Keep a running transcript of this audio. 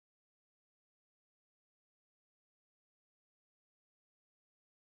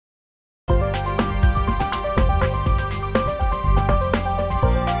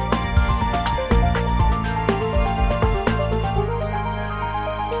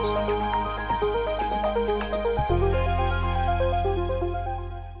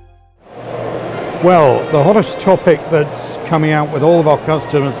Well, the hottest topic that's coming out with all of our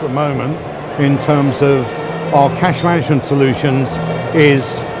customers at the moment in terms of our cash management solutions is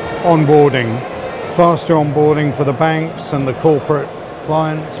onboarding. Faster onboarding for the banks and the corporate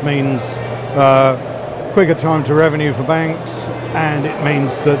clients means quicker time to revenue for banks, and it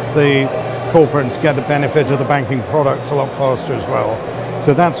means that the corporates get the benefit of the banking products a lot faster as well.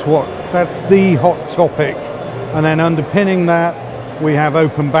 So that's the hot topic. And then underpinning that, we have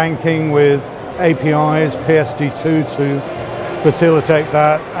open banking with APIs, PSD2 to facilitate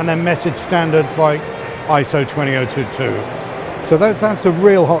that, and then message standards like ISO 20022. So that's a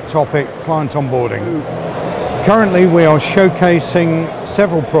real hot topic, client onboarding. Currently we are showcasing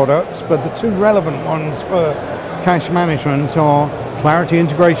several products, but the two relevant ones for cash management are Clarity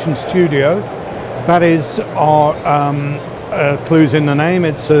Integration Studio. That is our clues in the name.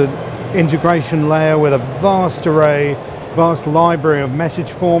 It's an integration layer with a vast library of message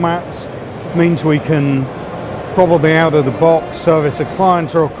formats. Means we can probably out of the box service a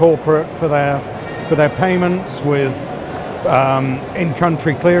client or a corporate for their payments with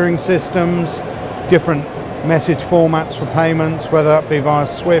in-country clearing systems, different message formats for payments, whether that be via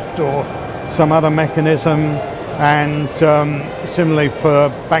SWIFT or some other mechanism, and similarly for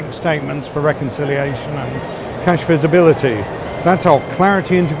bank statements for reconciliation and cash visibility. That's our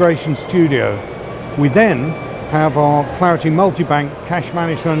Clarity Integration Studio. We then have our Clarity Multibank cash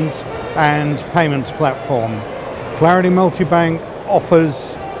management and payments platform. Clarity Multibank offers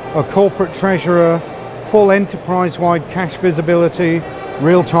a corporate treasurer full enterprise-wide cash visibility,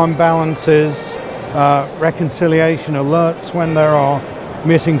 real-time balances, reconciliation alerts when there are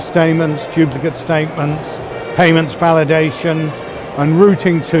missing statements, duplicate statements, payments validation, and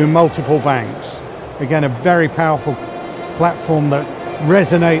routing to multiple banks. Again, a very powerful platform that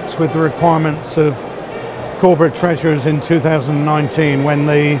resonates with the requirements of corporate treasurers in 2019, when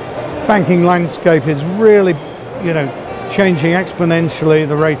the banking landscape is really, changing exponentially,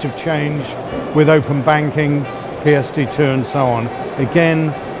 the rate of change with open banking, PSD2 and so on.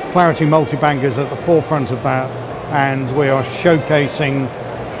 Again, Clarity Multibank is at the forefront of that, and we are showcasing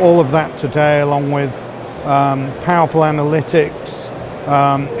all of that today, along with powerful analytics,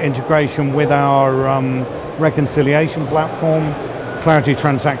 integration with our reconciliation platform, Clarity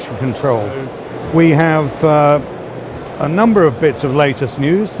Transaction Control. We have a number of bits of latest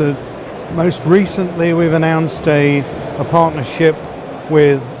news. Most recently we've announced a partnership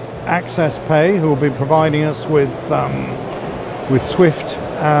with Access Pay, who will be providing us with Swift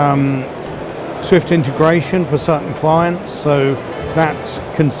integration for certain clients. So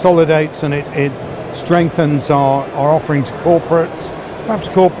that consolidates and it strengthens our offering to corporates. Perhaps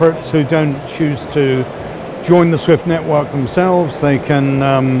corporates who don't choose to join the Swift network themselves, they can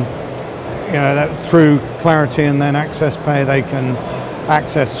through Clarity and then Access Pay, they can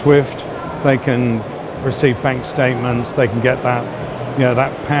access Swift, they can receive bank statements, they can get that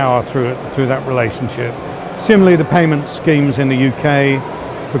that power through that relationship. Similarly, the payment schemes in the UK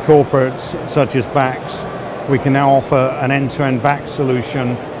for corporates such as BACS, we can now offer an end-to-end BACS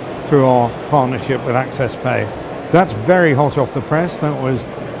solution through our partnership with Access Pay. So that's very hot off the press. That was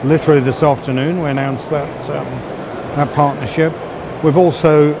literally this afternoon we announced that partnership. We've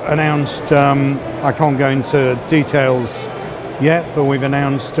also announced, I can't go into details yet, but we've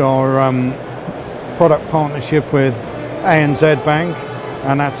announced our product partnership with ANZ Bank,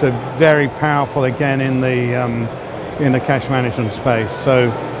 and that's a very powerful, again, in the cash management space.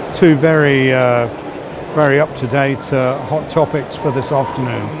 So two very up-to-date hot topics for this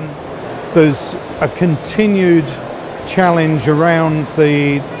afternoon. There's a continued challenge around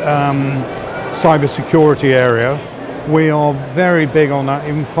the cybersecurity area. We are very big on that.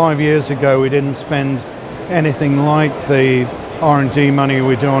 Even 5 years ago, we didn't spend anything like the R&D money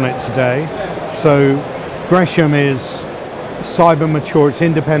we do on it today. So Gresham is cyber mature. It's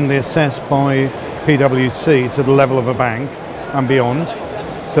independently assessed by PwC to the level of a bank and beyond.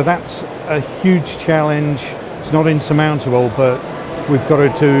 So that's a huge challenge. It's not insurmountable, but we've got to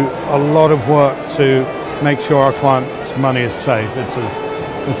do a lot of work to make sure our clients' money is safe. It's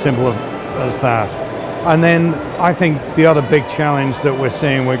as simple as that. And then I think the other big challenge that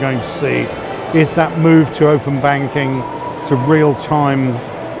we're going to see, is that move to open banking, to real-time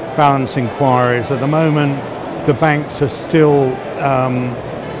balance inquiries. At the moment, the banks are still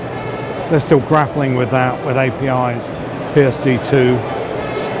they're still grappling with that with APIs, PSD2.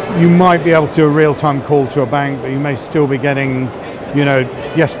 You might be able to do a real-time call to a bank, but you may still be getting,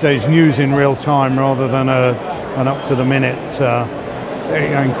 yesterday's news in real time rather than an up-to-the-minute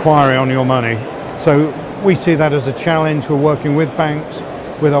inquiry on your money. So we see that as a challenge. We're working with banks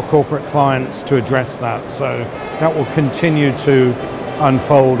with our corporate clients to address that. So that will continue to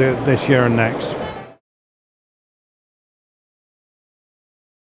unfold this year and next.